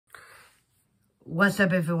What's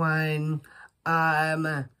up, everyone?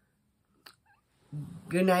 Good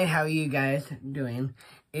night. How are you guys doing?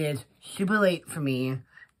 It's super late for me.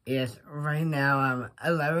 It's right now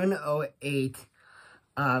 11:08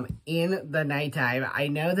 in the nighttime. I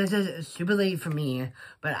know this is super late for me,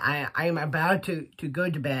 but I'm about to go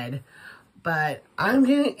to bed. But I'm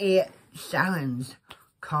doing a challenge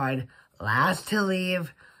called Last to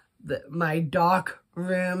Leave my dark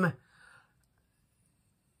room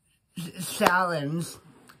challenge.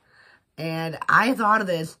 And I thought of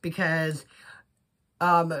this because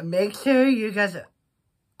make sure you guys,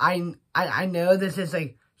 I know this is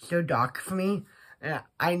like so dark for me, and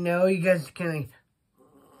I know you guys can like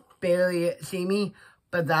barely see me,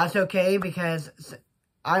 but that's okay because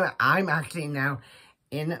I'm actually now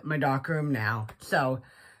in my dark room now. So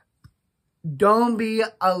don't be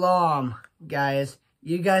alarmed, guys.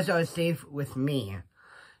 You guys are safe with me.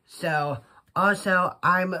 So also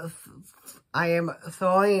sorry.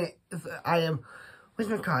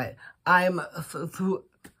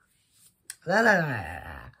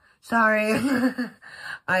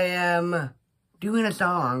 I am doing a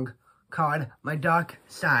song called My Dark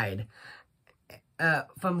Side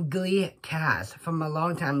from Glee cast from a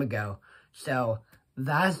long time ago. So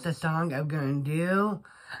that's the song I'm going to do,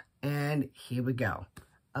 and here we go.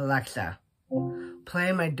 Alexa,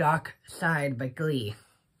 play My Dark Side by Glee.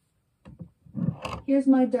 Here's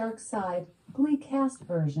My Dark Side, Glee cast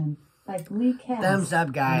version by Glee Cast. Thumbs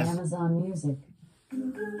up, guys. On Amazon Music.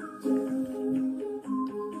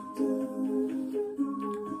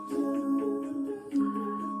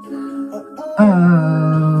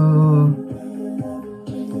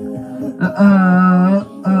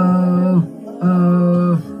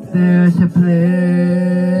 There's a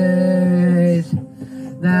place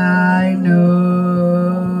that I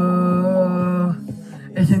know.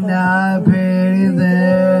 It's not pretty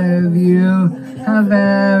there you have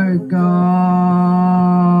ever gone.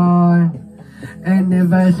 And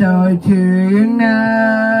if I show it to you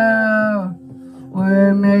now,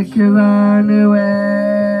 will it make you run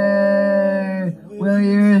away? Will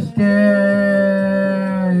you stay?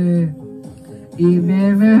 Even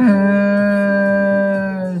if it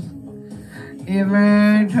hurts,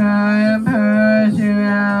 even try and push you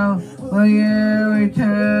out, will you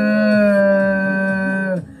return?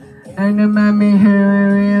 And remind me who I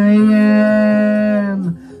really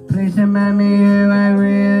am. Please remind me who I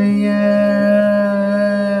really am.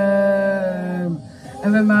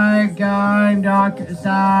 Ever my God, dark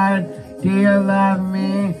side, do you love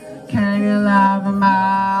me? Can you love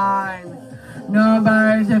mine?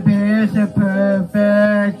 Nobody's appears so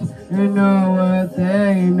perfect. You know what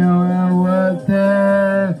they know what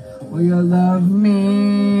they. Will you love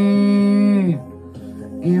me?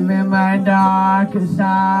 Even my dark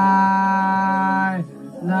side,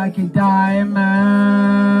 like a diamond,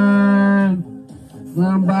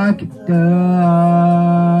 one bucket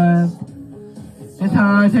dust. It's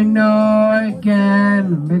hard to know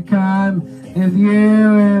again, become if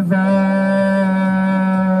you ever.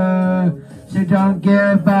 So don't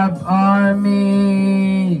give up on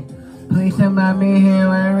me. Please remind me who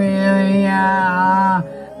I really am.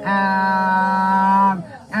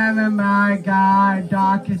 Ever my God,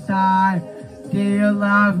 darkest side, do you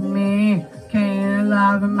love me? Can you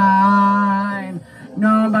love mine?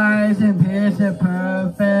 Nobody's in peace or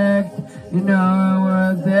perfect. You know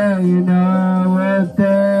we're there, you know we're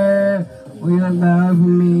there. Will you love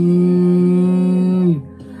me?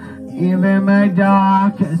 Even my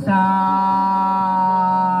darkest side.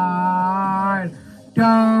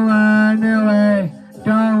 Don't run away,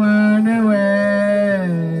 don't run away.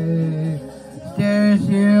 Stay,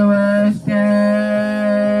 you will stay.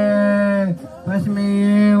 Trust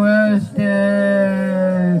me, you will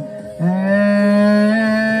stay.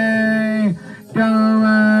 Hey, don't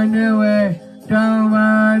run away, don't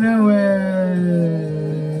run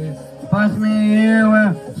away. Trust me, you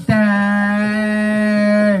will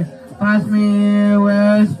stay. Trust me, you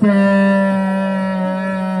will stay.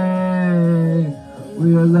 Will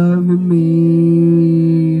you love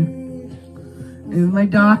me? In my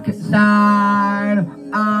dark side,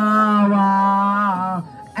 oh,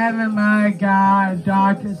 ever my God,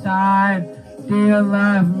 dark side, do you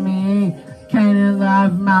love me? Can you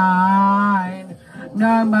love mine?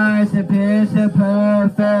 Nobody's appears so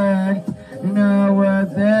perfect. You know we're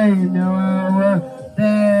there, you know we're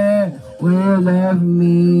there. Will you love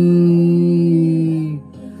me?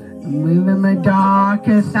 Even my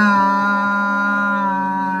darkest side.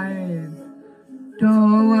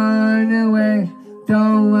 Don't run away,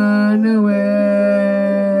 don't run away.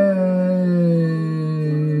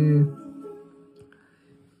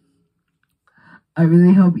 I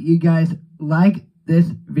really hope you guys like this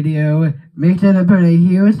video. Make sure to put a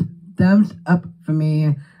huge thumbs up for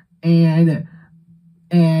me, and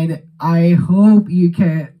I hope you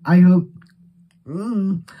can. I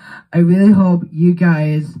really hope you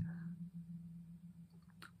guys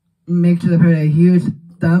make sure to put a huge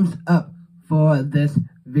thumbs up for this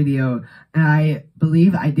video. And I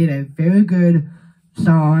believe I did a very good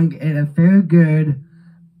song and a very good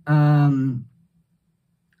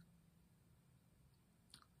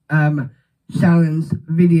challenge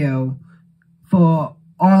video for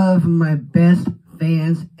all of my best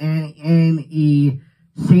fans and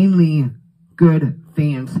insanely good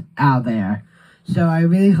fans out there. So I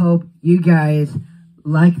really hope you guys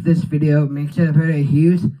like this video. Make sure to put a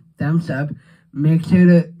huge thumbs up. Make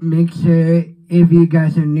sure if you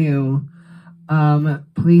guys are new,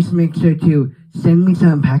 please make sure to send me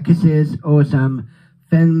some packages or some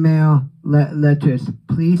fan mail letters.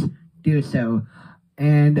 Please do so.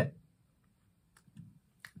 And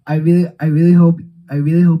I really hope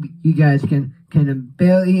you guys can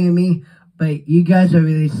barely hear me, but you guys are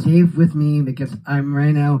really safe with me because I'm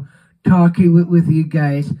right now talking with you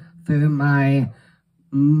guys through my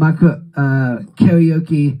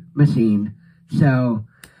karaoke machine. So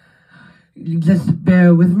just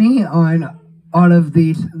bear with me on all of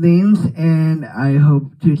these things, and I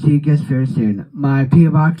hope to see you guys very soon. My PO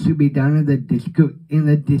box will be down in the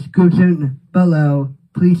description below.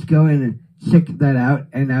 Please go and check that out,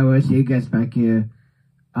 and I will see you guys back here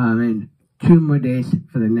in 2 more days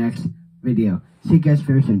for the next video. See you guys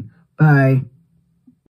very soon. Bye.